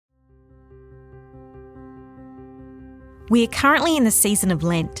We are currently in the season of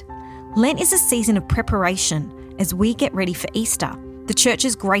Lent. Lent is a season of preparation as we get ready for Easter, the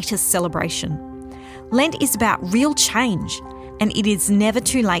Church's greatest celebration. Lent is about real change, and it is never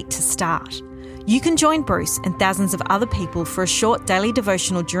too late to start. You can join Bruce and thousands of other people for a short daily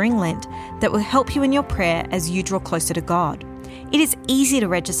devotional during Lent that will help you in your prayer as you draw closer to God. It is easy to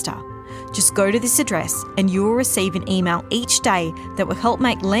register. Just go to this address and you will receive an email each day that will help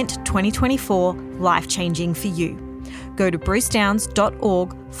make Lent 2024 life-changing for you. Go to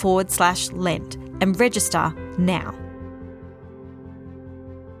brucedowns.org/Lent and register now.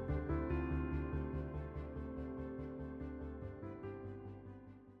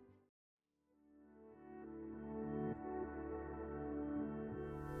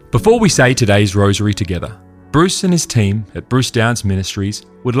 Before we say today's Rosary together, Bruce and his team at Bruce Downs Ministries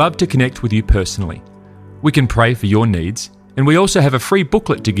would love to connect with you personally. We can pray for your needs, and we also have a free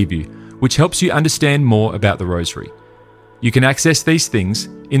booklet to give you, which helps you understand more about the Rosary. You can access these things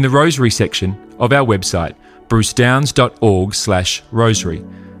in the Rosary section of our website, brucedowns.org/Rosary.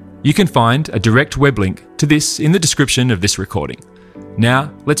 You can find a direct web link to this in the description of this recording. Now,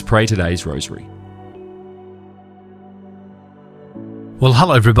 let's pray today's Rosary. Well,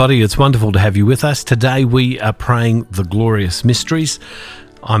 hello everybody, it's wonderful to have you with us. Today we are praying the glorious mysteries.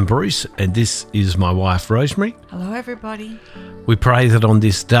 I'm Bruce and this is my wife Rosemary. Hello everybody. We pray that on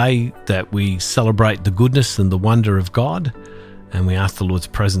this day that we celebrate the goodness and the wonder of God, and we ask the Lord's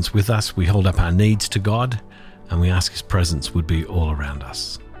presence with us. We hold up our needs to God and we ask His presence would be all around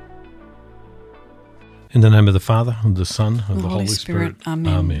us. In the name of the Father, of the Son, of the Holy Spirit.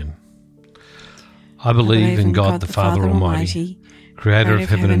 Amen. Amen. I believe in God the Father Almighty, Creator of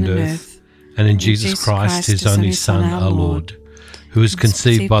heaven and earth, and in Jesus Christ, His only Son, our Lord, who was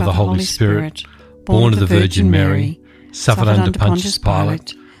conceived by the Holy Spirit, born of the Virgin Mary, suffered under Pontius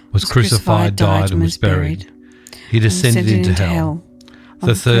Pilate, was crucified, died, and was buried. He descended into hell.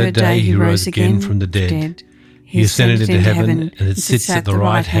 The third day He rose again from the dead. He ascended into heaven and sits at the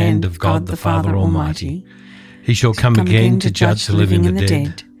right hand of God the Father Almighty. He shall come again to judge the living and the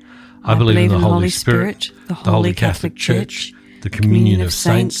dead. I believe in the Holy Spirit, the Holy Catholic Church, the communion of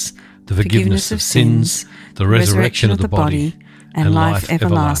saints, the forgiveness of sins, the resurrection of the body, and life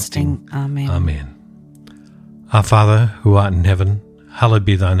everlasting. Amen. Amen. Our Father, who art in heaven, hallowed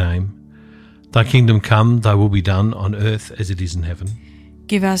be thy name. Thy kingdom come, thy will be done on earth as it is in heaven.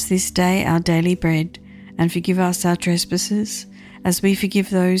 Give us this day our daily bread, and forgive us our trespasses, as we forgive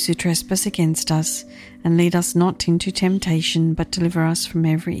those who trespass against us. And lead us not into temptation, but deliver us from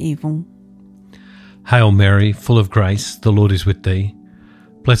every evil. Hail Mary, full of grace, the Lord is with thee.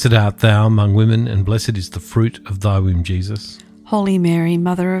 Blessed art thou among women, and blessed is the fruit of thy womb, Jesus. Holy Mary,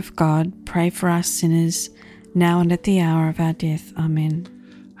 Mother of God, pray for us sinners, now and at the hour of our death. Amen.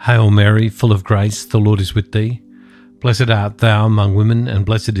 Hail Mary, full of grace, the Lord is with thee. Blessed art thou among women, and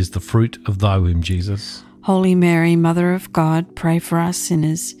blessed is the fruit of thy womb, Jesus. Holy Mary, Mother of God, pray for us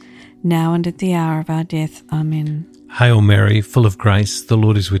sinners, now and at the hour of our death. Amen. Hail Mary, full of grace, the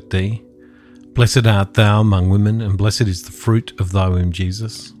Lord is with thee. Blessed art thou among women, and blessed is the fruit of thy womb,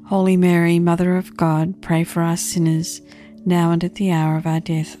 Jesus. Holy Mary, Mother of God, pray for us sinners, now and at the hour of our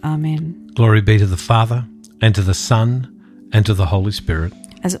death. Amen. Glory be to the Father, and to the Son, and to the Holy Spirit.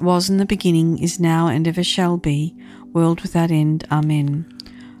 As it was in the beginning, is now, and ever shall be, world without end. Amen.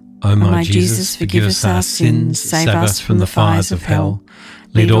 O my Jesus, forgive us our sins, save us from the fires of hell.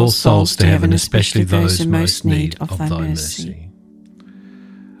 Lead all souls to heaven, especially those in most need of thy mercy.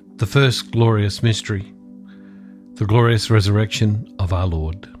 The first glorious mystery, the glorious resurrection of our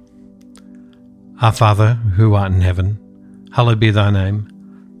Lord. Our Father, who art in heaven, hallowed be thy name.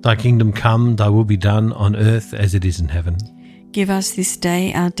 Thy kingdom come, thy will be done on earth as it is in heaven. Give us this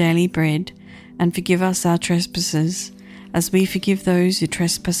day our daily bread, and forgive us our trespasses, as we forgive those who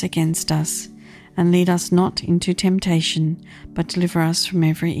trespass against us. And lead us not into temptation, but deliver us from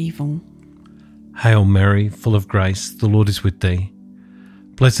every evil. Hail Mary, full of grace, the Lord is with thee.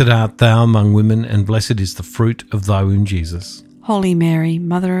 Blessed art thou among women, and blessed is the fruit of thy womb, Jesus. Holy Mary,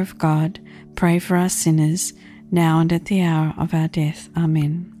 Mother of God, pray for us sinners, now and at the hour of our death.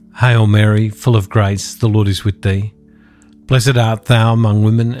 Amen. Hail Mary, full of grace, the Lord is with thee. Blessed art thou among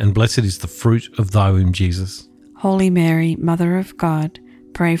women, and blessed is the fruit of thy womb, Jesus. Holy Mary, Mother of God,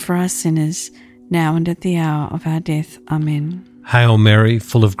 pray for us sinners, now and at the hour of our death. Amen. Hail Mary,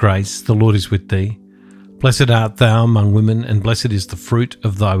 full of grace, the Lord is with thee. Blessed art thou among women, and blessed is the fruit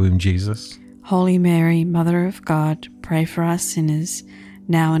of thy womb, Jesus. Holy Mary, Mother of God, pray for us sinners,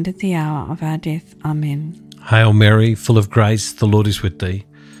 now and at the hour of our death. Amen. Hail Mary, full of grace, the Lord is with thee.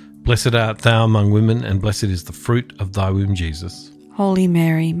 Blessed art thou among women, and blessed is the fruit of thy womb, Jesus. Holy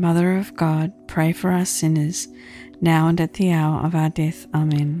Mary, Mother of God, pray for us sinners, now and at the hour of our death.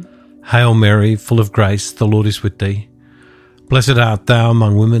 Amen. Hail Mary, full of grace, the Lord is with thee. Blessed art thou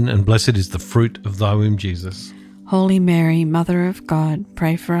among women, and blessed is the fruit of thy womb, Jesus. Holy Mary, Mother of God,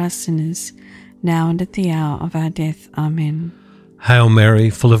 pray for us sinners, now and at the hour of our death. Amen. Hail Mary,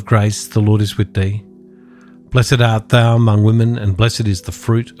 full of grace, the Lord is with thee. Blessed art thou among women, and blessed is the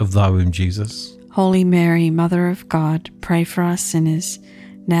fruit of thy womb, Jesus. Holy Mary, Mother of God, pray for us sinners,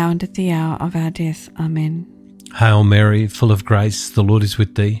 now and at the hour of our death. Amen. Hail Mary, full of grace, the Lord is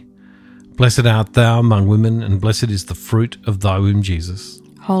with thee. Blessed art thou among women, and blessed is the fruit of thy womb, Jesus.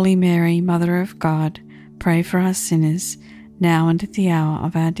 Holy Mary, Mother of God, pray for us sinners, now and at the hour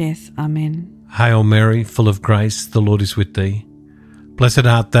of our death. Amen. Hail Mary, full of grace, the Lord is with thee. Blessed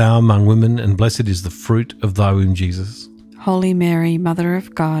art thou among women, and blessed is the fruit of thy womb, Jesus. Holy Mary, Mother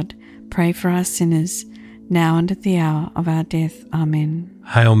of God, pray for us sinners, now and at the hour of our death. Amen.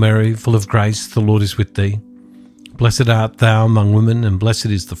 Hail Mary, full of grace, the Lord is with thee. Blessed art thou among women, and blessed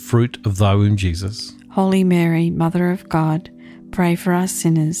is the fruit of thy womb, Jesus. Holy Mary, Mother of God, pray for us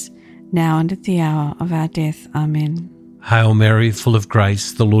sinners, now and at the hour of our death. Amen. Hail Mary, full of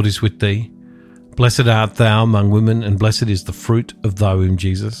grace, the Lord is with thee. Blessed art thou among women, and blessed is the fruit of thy womb,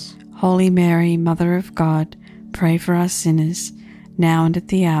 Jesus. Holy Mary, Mother of God, pray for us sinners, now and at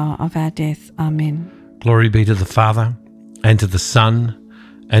the hour of our death. Amen. Glory be to the Father, and to the Son,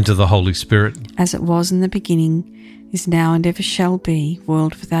 and to the Holy Spirit. As it was in the beginning, is now and ever shall be,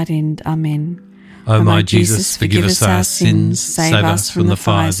 world without end. Amen. O my Jesus, forgive us our sins, save us from the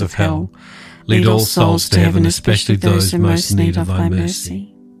fires of hell. Lead all souls to heaven, especially those who most need of thy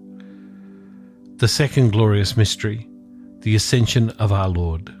mercy. The second glorious mystery, the Ascension of our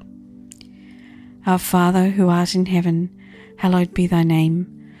Lord. Our Father, who art in heaven, hallowed be thy name.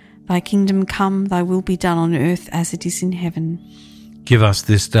 Thy kingdom come, thy will be done on earth as it is in heaven. Give us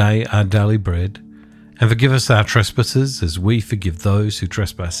this day our daily bread, and forgive us our trespasses as we forgive those who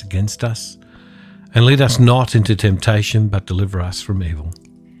trespass against us. And lead us not into temptation, but deliver us from evil.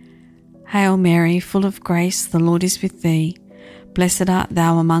 Hail Mary, full of grace, the Lord is with thee. Blessed art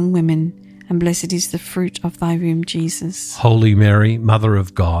thou among women, and blessed is the fruit of thy womb, Jesus. Holy Mary, Mother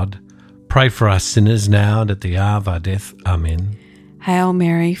of God, pray for us sinners now and at the hour of our death. Amen. Hail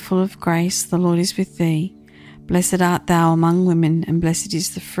Mary, full of grace, the Lord is with thee. Blessed art thou among women, and blessed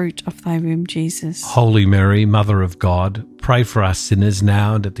is the fruit of thy womb, Jesus. Holy Mary, Mother of God, pray for us sinners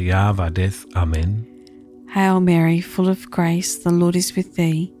now and at the hour of our death. Amen. Hail Mary, full of grace, the Lord is with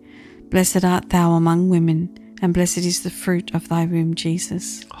thee. Blessed art thou among women, and blessed is the fruit of thy womb,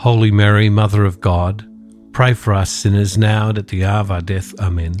 Jesus. Holy Mary, Mother of God, pray for us sinners now and at the hour of our death.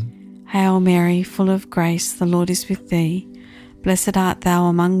 Amen. Hail Mary, full of grace, the Lord is with thee. Blessed art thou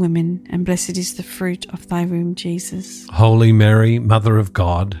among women, and blessed is the fruit of thy womb, Jesus. Holy Mary, Mother of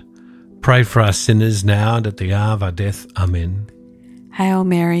God, pray for us sinners now and at the hour of our death. Amen. Hail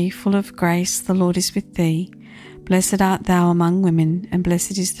Mary, full of grace, the Lord is with thee. Blessed art thou among women, and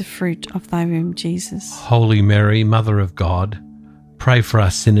blessed is the fruit of thy womb, Jesus. Holy Mary, Mother of God, pray for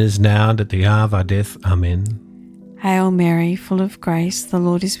us sinners now and at the hour of our death. Amen. Hail Mary, full of grace, the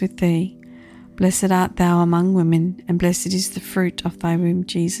Lord is with thee. Blessed art thou among women, and blessed is the fruit of thy womb,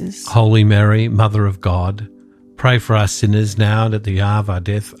 Jesus. Holy Mary, Mother of God, pray for us sinners now and at the hour of our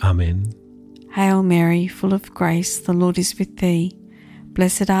death. Amen. Hail Mary, full of grace, the Lord is with thee.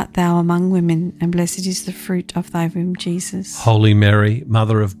 Blessed art thou among women, and blessed is the fruit of thy womb, Jesus. Holy Mary,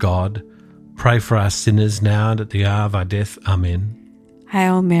 Mother of God, pray for us sinners now and at the hour of our death. Amen.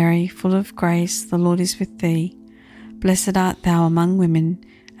 Hail Mary, full of grace, the Lord is with thee. Blessed art thou among women,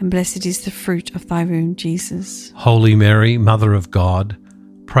 and blessed is the fruit of thy womb, Jesus. Holy Mary, Mother of God,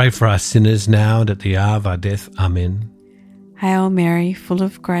 pray for us sinners now and at the hour of our death. Amen. Hail Mary, full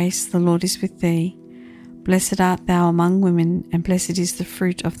of grace, the Lord is with thee. Blessed art thou among women, and blessed is the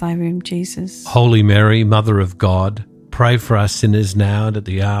fruit of thy womb, Jesus. Holy Mary, Mother of God, pray for us sinners now and at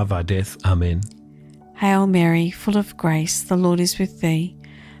the hour of our death. Amen. Hail Mary, full of grace, the Lord is with thee.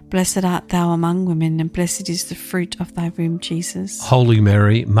 Blessed art thou among women, and blessed is the fruit of thy womb, Jesus. Holy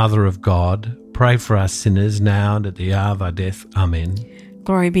Mary, Mother of God, pray for us sinners now and at the hour of our death. Amen.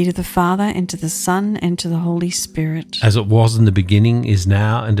 Glory be to the Father, and to the Son, and to the Holy Spirit. As it was in the beginning, is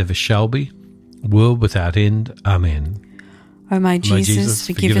now, and ever shall be, world without end. Amen. O my Jesus,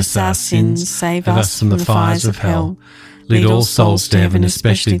 forgive us our sins, save us from the fires of hell. Lead all souls to heaven,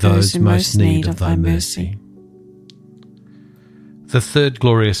 especially those in most need of thy mercy. The third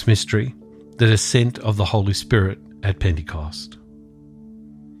glorious mystery, the descent of the Holy Spirit at Pentecost.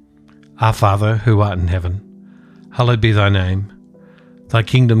 Our Father, who art in heaven, hallowed be thy name. Thy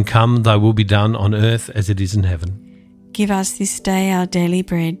kingdom come, thy will be done on earth as it is in heaven. Give us this day our daily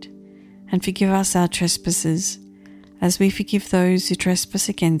bread, and forgive us our trespasses, as we forgive those who trespass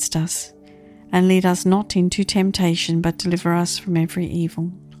against us. And lead us not into temptation, but deliver us from every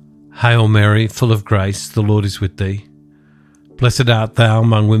evil. Hail Mary, full of grace, the Lord is with thee. Blessed art thou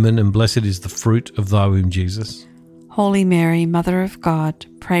among women, and blessed is the fruit of thy womb, Jesus. Holy Mary, Mother of God,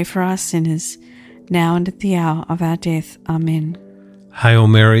 pray for us sinners, now and at the hour of our death. Amen. Hail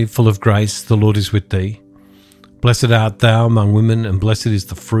Mary, full of grace, the Lord is with thee. Blessed art thou among women, and blessed is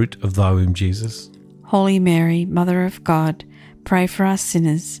the fruit of thy womb, Jesus. Holy Mary, Mother of God, pray for us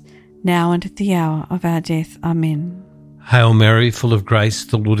sinners, now and at the hour of our death. Amen. Hail Mary, full of grace,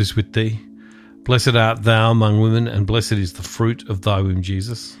 the Lord is with thee. Blessed art thou among women, and blessed is the fruit of thy womb,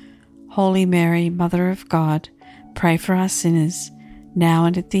 Jesus. Holy Mary, Mother of God, pray for us sinners, now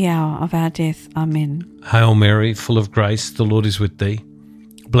and at the hour of our death. Amen. Hail Mary, full of grace, the Lord is with thee.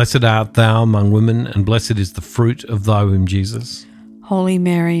 Blessed art thou among women, and blessed is the fruit of thy womb, Jesus. Holy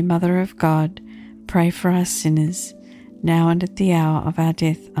Mary, Mother of God, pray for us sinners, now and at the hour of our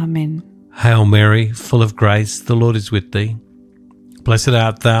death. Amen. Hail Mary, full of grace, the Lord is with thee. Blessed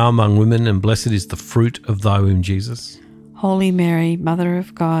art thou among women, and blessed is the fruit of thy womb, Jesus. Holy Mary, Mother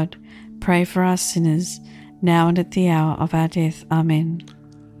of God, pray for us sinners, now and at the hour of our death. Amen.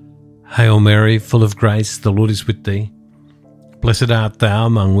 Hail Mary, full of grace, the Lord is with thee. Blessed art thou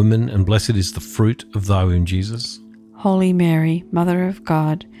among women, and blessed is the fruit of thy womb, Jesus. Holy Mary, Mother of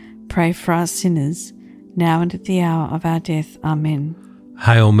God, pray for us sinners, now and at the hour of our death. Amen.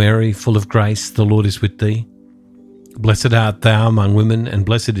 Hail Mary, full of grace, the Lord is with thee. Blessed art thou among women, and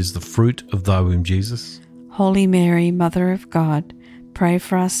blessed is the fruit of thy womb, Jesus. Holy Mary, Mother of God, pray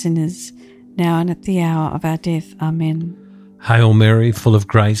for us sinners, now and at the hour of our death. Amen. Hail Mary, full of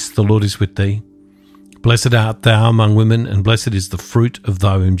grace, the Lord is with thee. Blessed art thou among women, and blessed is the fruit of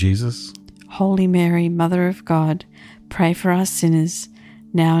thy womb, Jesus. Holy Mary, Mother of God, pray for us sinners,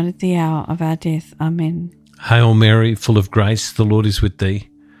 now and at the hour of our death. Amen. Hail Mary, full of grace, the Lord is with thee.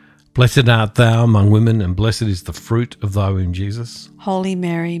 Blessed art thou among women, and blessed is the fruit of thy womb, Jesus. Holy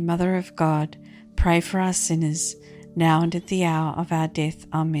Mary, Mother of God, pray for us sinners, now and at the hour of our death.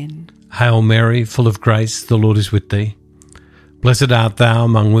 Amen. Hail Mary, full of grace, the Lord is with thee. Blessed art thou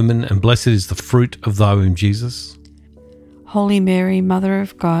among women, and blessed is the fruit of thy womb, Jesus. Holy Mary, Mother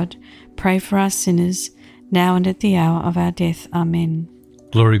of God, pray for us sinners, now and at the hour of our death. Amen.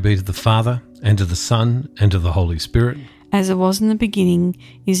 Glory be to the Father, and to the Son, and to the Holy Spirit. As it was in the beginning,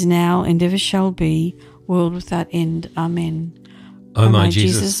 is now, and ever shall be, world without end. Amen. O my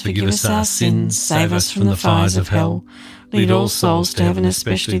Jesus, forgive us our sins, save us from the fires of hell. Lead all souls to heaven,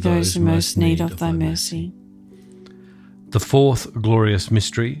 especially those in most need of thy mercy. The fourth glorious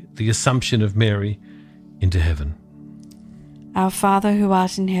mystery, the Assumption of Mary into heaven. Our Father who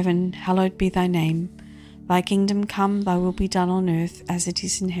art in heaven, hallowed be thy name. Thy kingdom come, thy will be done on earth as it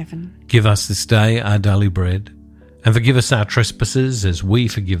is in heaven. Give us this day our daily bread, and forgive us our trespasses as we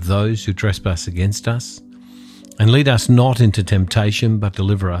forgive those who trespass against us. And lead us not into temptation, but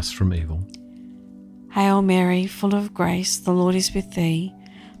deliver us from evil. Hail Mary, full of grace, the Lord is with thee.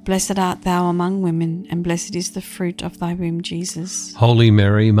 Blessed art thou among women, and blessed is the fruit of thy womb, Jesus. Holy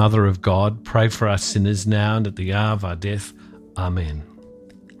Mary, Mother of God, pray for us sinners now and at the hour of our death. Amen.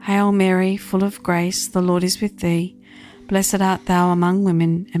 Hail Mary, full of grace, the Lord is with thee. Blessed art thou among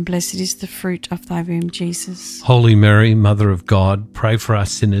women, and blessed is the fruit of thy womb, Jesus. Holy Mary, Mother of God, pray for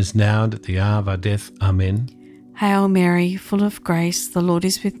us sinners now and at the hour of our death. Amen. Hail Mary, full of grace, the Lord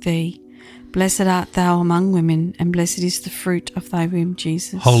is with thee. Blessed art thou among women, and blessed is the fruit of thy womb,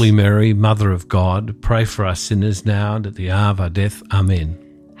 Jesus. Holy Mary, Mother of God, pray for us sinners now and at the hour of our death. Amen.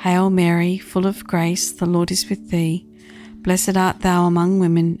 Hail Mary, full of grace, the Lord is with thee. Blessed art thou among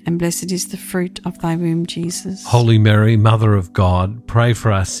women, and blessed is the fruit of thy womb, Jesus. Holy Mary, Mother of God, pray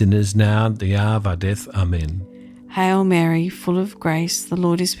for us sinners now and at the hour of our death. Amen. Hail Mary, full of grace, the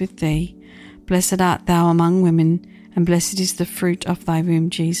Lord is with thee. Blessed art thou among women, and blessed is the fruit of thy womb,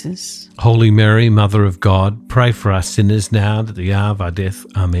 Jesus. Holy Mary, Mother of God, pray for us sinners now and at the hour of our death.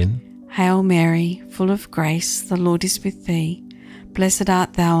 Amen. Hail Mary, full of grace, the Lord is with thee. Blessed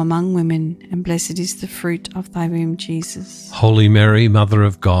art thou among women, and blessed is the fruit of thy womb, Jesus. Holy Mary, Mother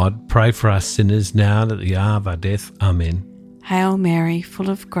of God, pray for us sinners now and at the hour of our death. Amen. Hail Mary, full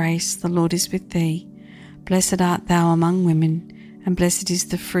of grace, the Lord is with thee. Blessed art thou among women, and blessed is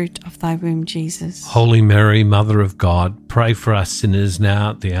the fruit of thy womb, Jesus. Holy Mary, Mother of God, pray for us sinners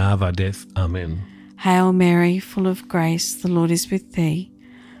now at the hour of our death. Amen. Hail Mary, full of grace, the Lord is with thee.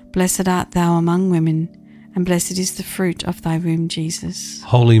 Blessed art thou among women, and blessed is the fruit of thy womb, Jesus.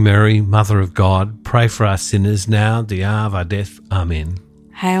 Holy Mary, Mother of God, pray for us sinners now at the hour of our death. Amen.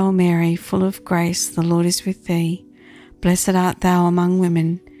 Hail Mary, full of grace, the Lord is with thee. Blessed art thou among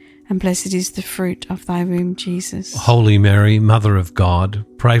women, and blessed is the fruit of thy womb, Jesus. Holy Mary, Mother of God,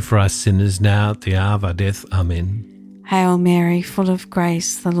 pray for us sinners now at the hour of our death. Amen. Hail Mary, full of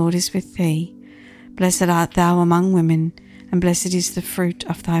grace, the Lord is with thee. Blessed art thou among women, and blessed is the fruit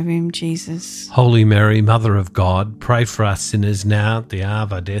of thy womb, Jesus. Holy Mary, Mother of God, pray for us sinners now at the hour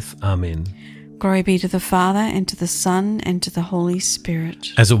of our death. Amen. Glory be to the Father, and to the Son, and to the Holy Spirit.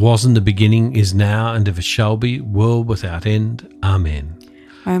 As it was in the beginning, is now, and ever shall be, world without end. Amen.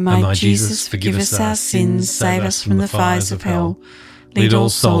 O my Jesus, forgive us our sins, save us from the fires of hell. Lead all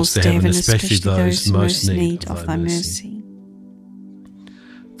souls to heaven, especially those who most need of thy mercy.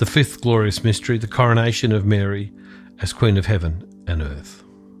 The fifth glorious mystery, the coronation of Mary as Queen of heaven and earth.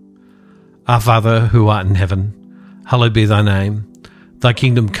 Our Father, who art in heaven, hallowed be thy name. Thy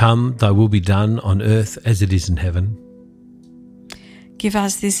kingdom come, thy will be done on earth as it is in heaven. Give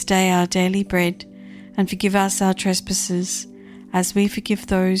us this day our daily bread, and forgive us our trespasses, as we forgive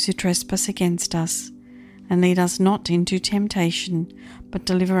those who trespass against us. And lead us not into temptation, but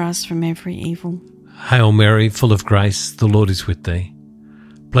deliver us from every evil. Hail Mary, full of grace, the Lord is with thee.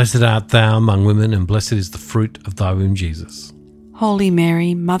 Blessed art thou among women, and blessed is the fruit of thy womb, Jesus. Holy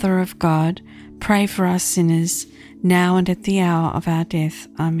Mary, Mother of God, pray for us sinners, now and at the hour of our death.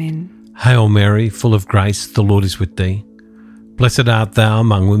 Amen. Hail Mary, full of grace, the Lord is with thee. Blessed art thou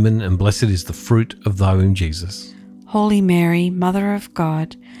among women, and blessed is the fruit of thy womb, Jesus. Holy Mary, Mother of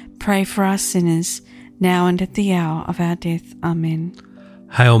God, pray for us sinners, now and at the hour of our death. Amen.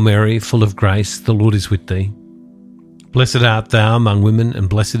 Hail Mary, full of grace, the Lord is with thee. Blessed art thou among women, and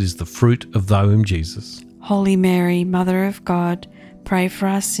blessed is the fruit of thy womb, Jesus. Holy Mary, Mother of God, pray for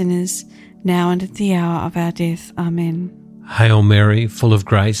us sinners, now and at the hour of our death. Amen. Hail Mary, full of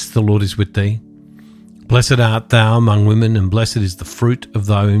grace, the Lord is with thee. Blessed art thou among women, and blessed is the fruit of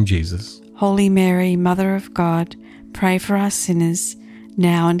thy womb, Jesus. Holy Mary, Mother of God, pray for us sinners,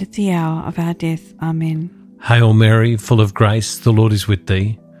 now and at the hour of our death. Amen. Hail Mary, full of grace, the Lord is with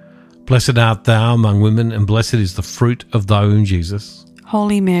thee. Blessed art thou among women, and blessed is the fruit of thy womb, Jesus.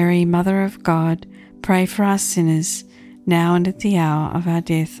 Holy Mary, Mother of God, pray for us sinners, now and at the hour of our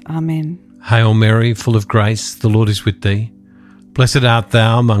death. Amen. Hail Mary, full of grace, the Lord is with thee. Blessed art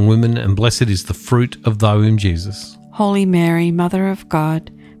thou among women, and blessed is the fruit of thy womb, Jesus. Holy Mary, Mother of God,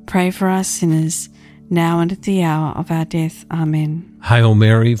 pray for us sinners, now and at the hour of our death. Amen. Hail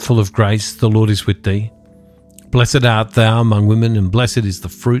Mary, full of grace, the Lord is with thee. Blessed art thou among women, and blessed is the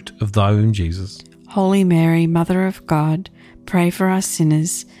fruit of thy womb, Jesus. Holy Mary, Mother of God, pray for us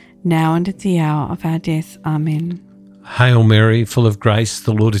sinners, now and at the hour of our death. Amen. Hail Mary, full of grace,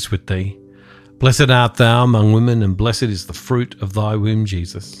 the Lord is with thee. Blessed art thou among women, and blessed is the fruit of thy womb,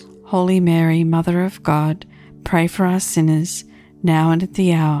 Jesus. Holy Mary, Mother of God, pray for us sinners, now and at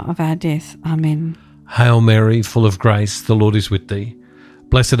the hour of our death. Amen. Hail Mary, full of grace, the Lord is with thee.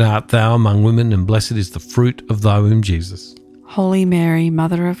 Blessed art thou among women, and blessed is the fruit of thy womb, Jesus. Holy Mary,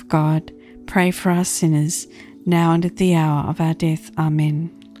 Mother of God, pray for us sinners, now and at the hour of our death.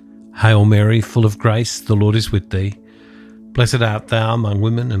 Amen. Hail Mary, full of grace, the Lord is with thee. Blessed art thou among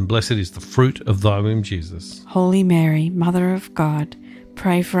women, and blessed is the fruit of thy womb, Jesus. Holy Mary, Mother of God,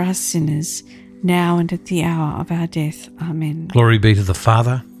 pray for us sinners, now and at the hour of our death. Amen. Glory be to the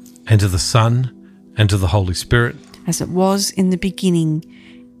Father, and to the Son, and to the Holy Spirit. As it was in the beginning,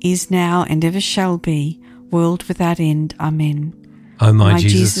 is now, and ever shall be, world without end. Amen. O my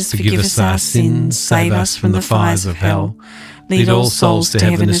Jesus, forgive us our sins, save us from the fires of hell. Lead all souls to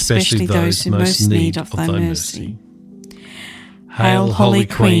heaven, especially those who most need of thy mercy. Hail, Holy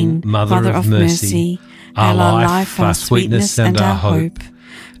Queen, Mother of mercy, our life, our sweetness, and our hope.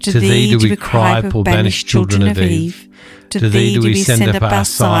 To thee do we cry, poor banished children of Eve. To thee do we send up our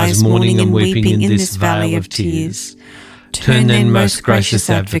sighs, mourning and weeping in this valley of tears. Turn then, most gracious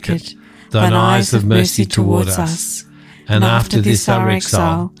Advocate, thine eyes of mercy towards us, and after this our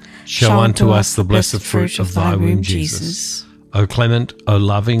exile, show unto us the blessed fruit of thy womb, Jesus. O clement, O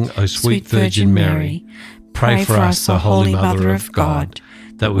loving, O sweet Virgin Mary, pray for us, O Holy Mother of God,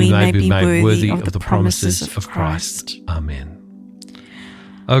 that we may be made worthy of the promises of Christ. Amen.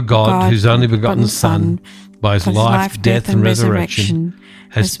 O God, whose only begotten Son, by his life, death, and resurrection,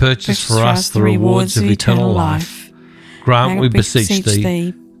 has purchased for us the rewards of eternal life, grant, we beseech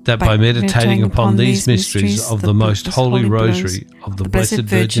thee, that by meditating upon these mysteries of the most holy Rosary of the Blessed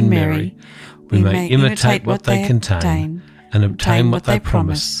Virgin Mary, we may imitate what they contain and obtain what they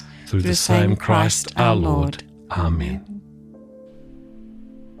promise, through the same Christ our Lord. Amen.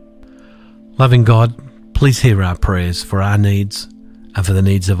 Loving God, please hear our prayers for our needs and for the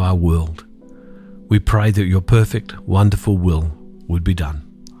needs of our world. We pray that your perfect, wonderful will would be done.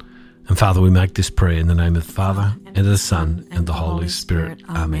 And Father, we make this prayer in the name of the Father, and of the Son, and the Holy Spirit.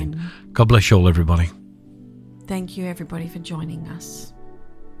 Amen. God bless you all, everybody. Thank you, everybody, for joining us.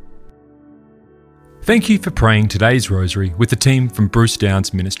 Thank you for praying today's Rosary with the team from Bruce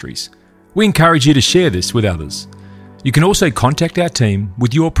Downs Ministries. We encourage you to share this with others. You can also contact our team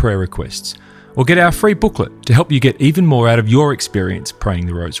with your prayer requests or get our free booklet to help you get even more out of your experience praying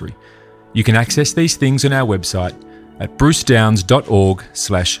the Rosary. You can access these things on our website at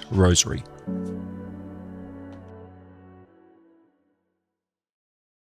brucedowns.org/rosary.